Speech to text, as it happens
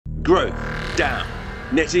Growth, down.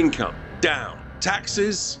 Net income, down.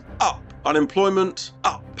 Taxes, up. Unemployment,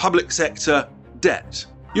 up. Public sector, debt.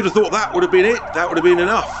 You'd have thought that would have been it. That would have been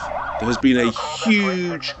enough. There has been a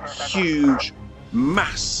huge, huge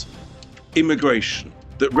mass immigration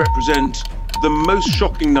that represent the most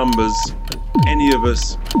shocking numbers any of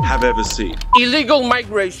us have ever seen. Illegal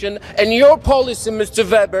migration and your policy, Mr.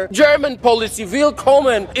 Weber, German policy,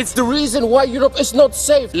 willkommen. It's the reason why Europe is not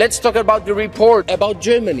safe. Let's talk about the report about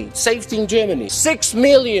Germany, safety in Germany. 6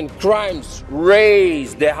 million crimes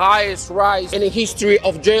raised, the highest rise in the history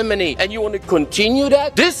of Germany. And you want to continue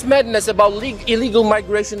that? This madness about illegal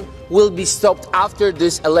migration will be stopped after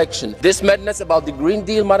this election. This madness about the Green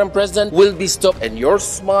Deal, Madam President, will be stopped. And your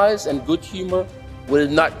smiles and good humor will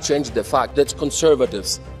not change the fact that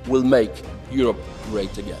conservatives will make Europe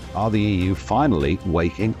great again. Are the EU finally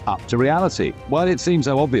waking up to reality? Well, it seems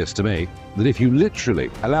so obvious to me that if you literally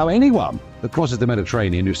allow anyone that crosses the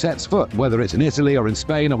Mediterranean who sets foot, whether it's in Italy or in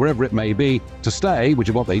Spain or wherever it may be, to stay, which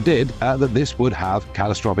is what they did, that this would have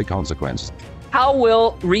catastrophic consequences. How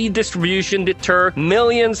will redistribution deter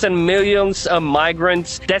millions and millions of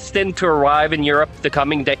migrants destined to arrive in Europe the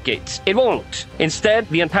coming decades? It won't. Instead,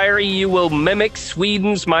 the entire EU will mimic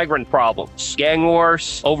Sweden's migrant problems. Gang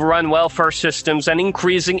wars, overrun welfare systems, and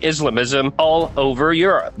increasing Islamism all over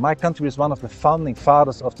Europe. My country is one of the founding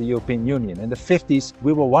fathers of the European Union. In the 50s,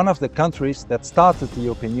 we were one of the countries that started the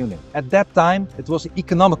European Union. At that time, it was an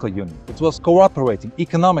economical union. It was cooperating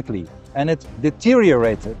economically. And it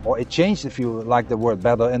deteriorated, or it changed, if you like the word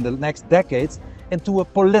better, in the next decades into a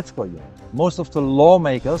political union. Most of the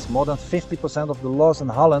lawmakers, more than 50% of the laws in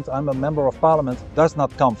Holland, I'm a member of parliament, does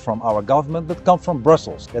not come from our government, but come from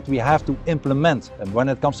Brussels, that we have to implement. And when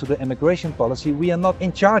it comes to the immigration policy, we are not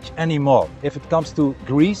in charge anymore. If it comes to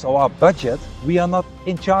Greece or our budget, we are not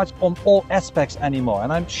in charge on all aspects anymore.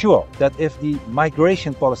 And I'm sure that if the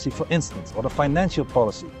migration policy, for instance, or the financial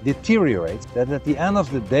policy deteriorates, that at the end of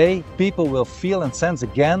the day, people will feel and sense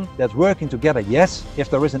again that working together, yes, if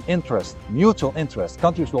there is an interest, mutual interest,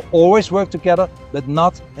 countries will always work together, but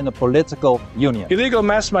not in a political union. Illegal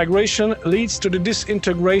mass migration leads to the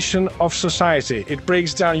disintegration of society. It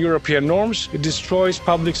breaks down European norms, it destroys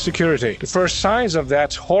public security. The first signs of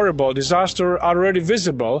that horrible disaster are already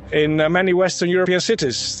visible in many Western European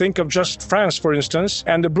cities. Think of just France, for instance,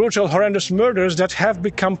 and the brutal, horrendous murders that have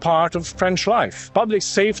become part of French life. Public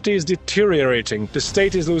safety is deteriorating. The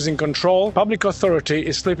state is losing control. Public authority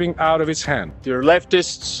is slipping out of its hand. Dear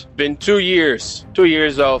leftists, been 2 years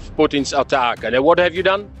of Putin's attack. And what have you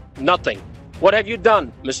done? Nothing. What have you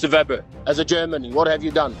done, Mr. Weber, as a Germany? What have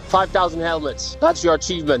you done? 5,000 helmets. That's your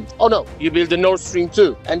achievement. Oh no, you built the Nord Stream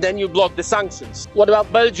 2, and then you blocked the sanctions. What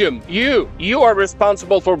about Belgium? You are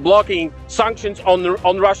responsible for blocking sanctions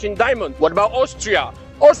on Russian diamond. What about Austria?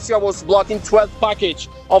 Austria was blocking 12th package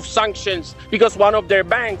of sanctions because one of their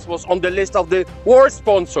banks was on the list of the war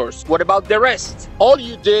sponsors. What about the rest? All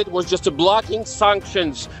you did was just blocking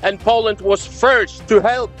sanctions, and Poland was first to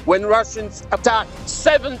help when Russians attacked.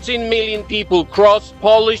 17 million people crossed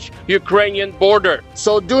Polish-Ukrainian border.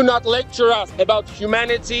 So do not lecture us about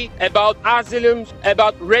humanity, about asylum,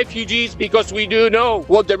 about refugees, because we do know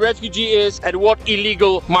what the refugee is and what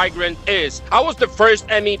illegal migrant is. I was the first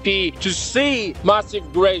MEP to see massive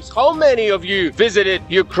graves. How many of you visited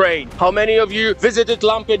Ukraine? How many of you visited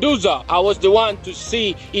Lampedusa? I was the one to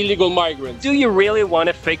see illegal migrants. Do you really want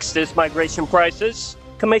to fix this migration crisis,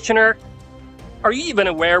 Commissioner? Are you even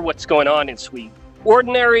aware what's going on in Sweden?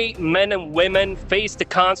 Ordinary men and women face the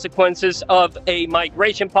consequences of a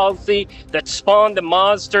migration policy that spawned the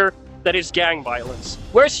monster that is gang violence.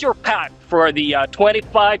 Where's your pact for the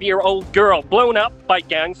 25-year-old girl blown up by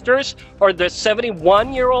gangsters, or the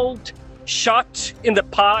 71-year-old shot in the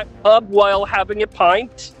pub while having a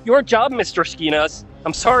pint? Your job, Mr. Skinas,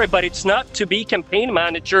 I'm sorry, but it's not to be campaign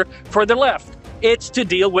manager for the left. It's to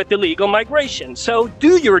deal with illegal migration. So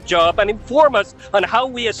do your job and inform us on how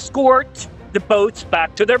we escort the boats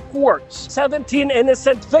back to their ports. 17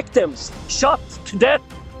 innocent victims shot to death,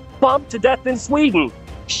 bombed to death in Sweden.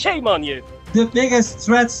 Shame on you. The biggest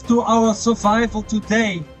threats to our survival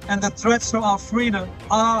today and the threats to our freedom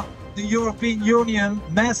are the European Union,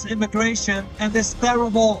 mass immigration, and this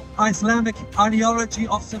terrible Islamic ideology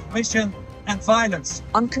of submission and violence.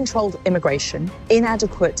 Uncontrolled immigration,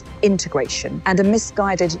 inadequate integration, and a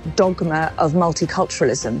misguided dogma of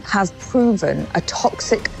multiculturalism have proven a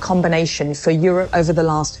toxic combination for Europe over the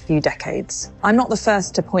last few decades. I'm not the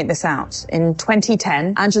first to point this out. In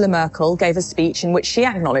 2010, Angela Merkel gave a speech in which she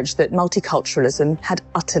acknowledged that multiculturalism had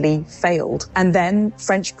utterly failed. And then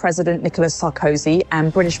French President Nicolas Sarkozy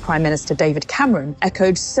and British Prime Minister David Cameron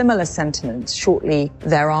echoed similar sentiments shortly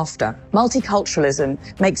thereafter. Multiculturalism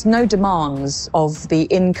makes no demands of the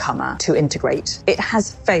incomer to integrate. It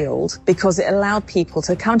has failed because it allowed people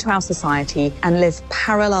to come to our society and live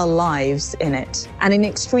parallel lives in it. And in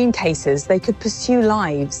extreme cases, they could pursue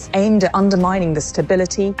lives aimed at undermining the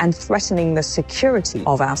stability and threatening the security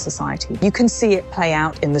of our society. You can see it play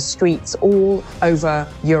out in the streets all over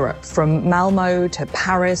Europe, from Malmo to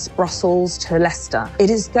Paris, Brussels to Leicester. It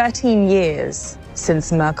is 13 years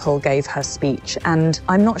since Merkel gave her speech, and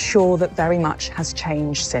I'm not sure that very much has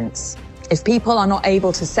changed since. If people are not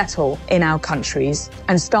able to settle in our countries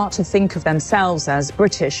and start to think of themselves as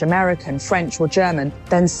British, American, French or German,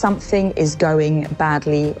 then something is going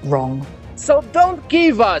badly wrong. So don't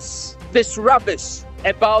give us this rubbish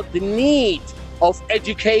about the need of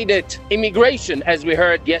educated immigration, as we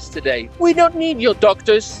heard yesterday. We don't need your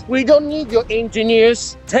doctors. We don't need your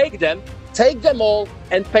engineers. Take them all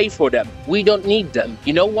and pay for them. We don't need them.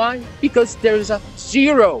 You know why? Because there's a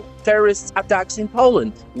zero terrorist attacks in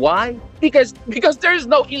Poland. Why? Because there is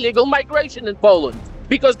no illegal migration in Poland.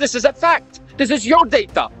 Because this is a fact. This is your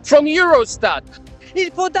data from Eurostat. Il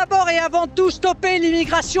faut d'abord et avant tout stopper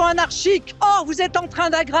l'immigration anarchique. Or, vous êtes en train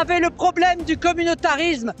d'aggraver le problème du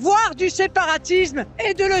communautarisme, voire du séparatisme,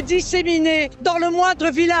 et de le disséminer dans le moindre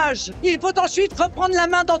village. Il faut ensuite reprendre la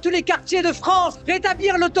main dans tous les quartiers de France,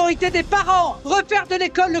 rétablir l'autorité des parents, refaire de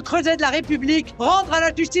l'école le creuset de la République, rendre à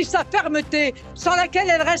la justice sa fermeté, sans laquelle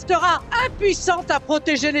elle restera impuissante à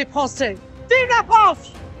protéger les Français. Vive la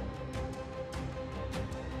France!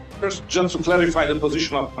 First, just to clarify the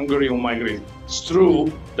position of Hungary on migration. It's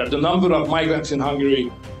true that the number of migrants in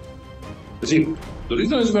Hungary is zero. The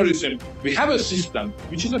reason is very simple. We have a system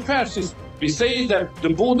which is a fair system. We say that the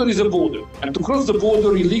border is a border, and to cross the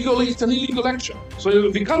border illegally is an illegal action.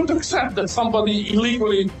 So we can't accept that somebody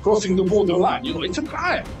illegally crossing the border line. It's a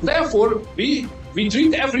crime. Therefore, we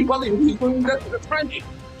treat everybody illegally in that friendly.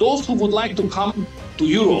 Those who would like to come to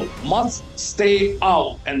Europe must stay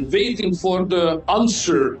out and waiting for the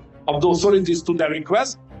answer of the authorities to their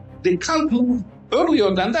request. They can't move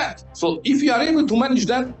earlier than that. So if you are able to manage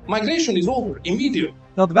that, migration is over, immediate.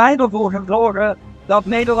 Dat wij ervoor gaan zorgen dat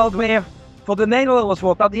Nederland weer voor de Nederlanders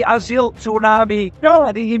wordt. Dat die asiel-tsunami,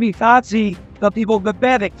 die immigratie, dat die wordt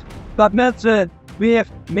beperkt. Dat mensen weer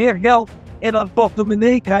meer geld in hun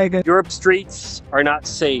portemonnee krijgen. Europe's streets are not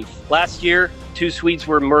safe. Last year, 2 Swedes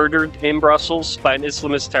were murdered in Brussels by an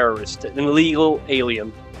Islamist terrorist, an illegal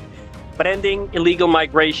alien. But ending illegal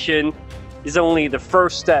migration is only the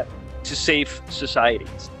first step to safe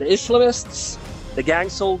societies. The Islamists, the gang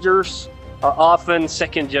soldiers, are often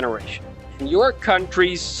second generation. In your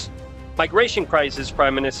country's migration crisis,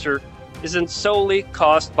 Prime Minister, isn't solely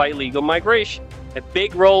caused by illegal migration. A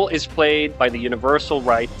big role is played by the universal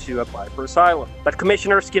right to apply for asylum. But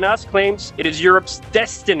Commissioner Skinas claims it is Europe's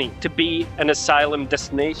destiny to be an asylum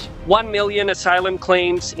destination. 1 million asylum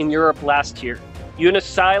claims in Europe last year.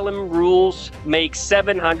 Asylum rules make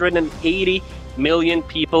 780 million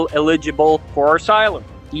people eligible for asylum.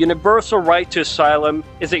 The universal right to asylum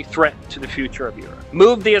is a threat to the future of Europe.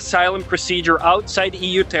 Move the asylum procedure outside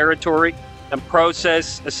EU territory and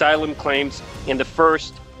process asylum claims in the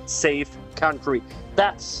first safe country.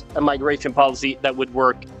 That's a migration policy that would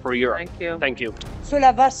work for Europe. Thank you. Thank you.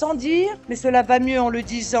 Cela va sans dire, mais cela va mieux en le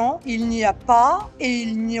disant. Il n'y a pas et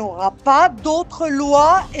il n'y aura pas d'autres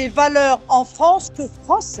lois et valeurs en France que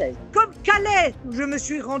françaises. Comme Calais, où je me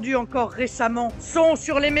suis rendu encore récemment, sont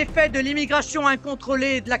sur les méfaits de l'immigration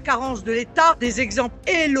incontrôlée et de la carence de l'État des exemples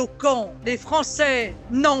éloquents. Les Français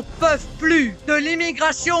n'en peuvent plus de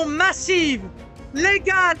l'immigration massive,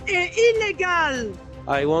 légale et illégale.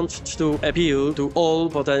 I want to appeal to all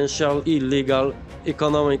potential illegal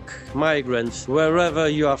economic migrants, wherever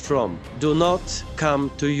you are from. Do not come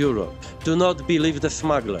to Europe. Do not believe the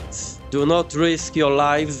smugglers. Do not risk your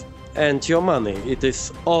lives and your money. It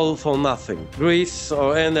is all for nothing. Greece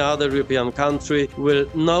or any other European country will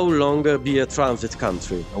no longer be a transit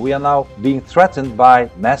country. We are now being threatened by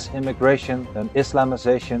mass immigration and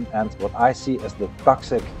Islamization, and what I see as the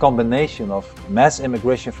toxic combination of mass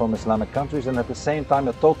immigration from Islamic countries and at the same time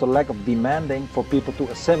a total lack of demanding for people to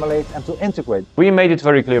assimilate and to integrate. We made it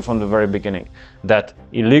very clear from the very beginning that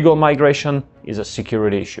illegal migration is a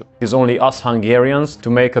security issue. It is only us Hungarians to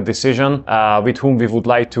make a decision with whom we would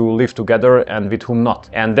like to live together and with whom not.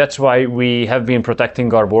 And that's why we have been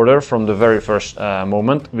protecting our border from the very first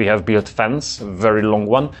moment. We have built fence, a very long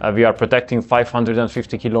one. We are protecting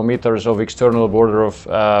 550 kilometers of external border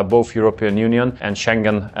of both European Union and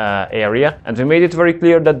Schengen area. And we made it very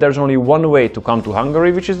clear that there's only one way to come to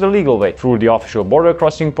Hungary, which is the legal way, through the official border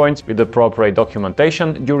crossing points with appropriate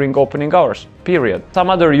documentation during opening hours, period. Some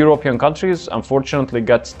other European countries unfortunately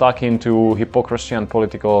get stuck into hypocrisy and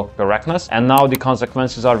political correctness, and now the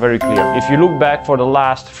consequences are very clear. If you look back for the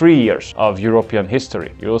last 3 years of European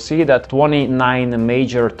history, you will see that 29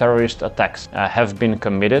 major terrorist attacks have been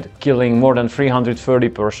committed, killing more than 330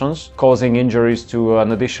 persons, causing injuries to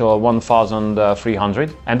an additional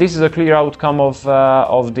 1,300. And this is a clear outcome of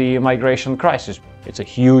the migration crisis. It's a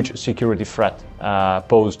huge security threat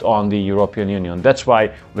posed on the European Union. That's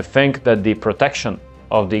why we think that the protection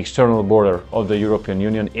of the external border of the European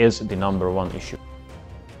Union is the #1 issue.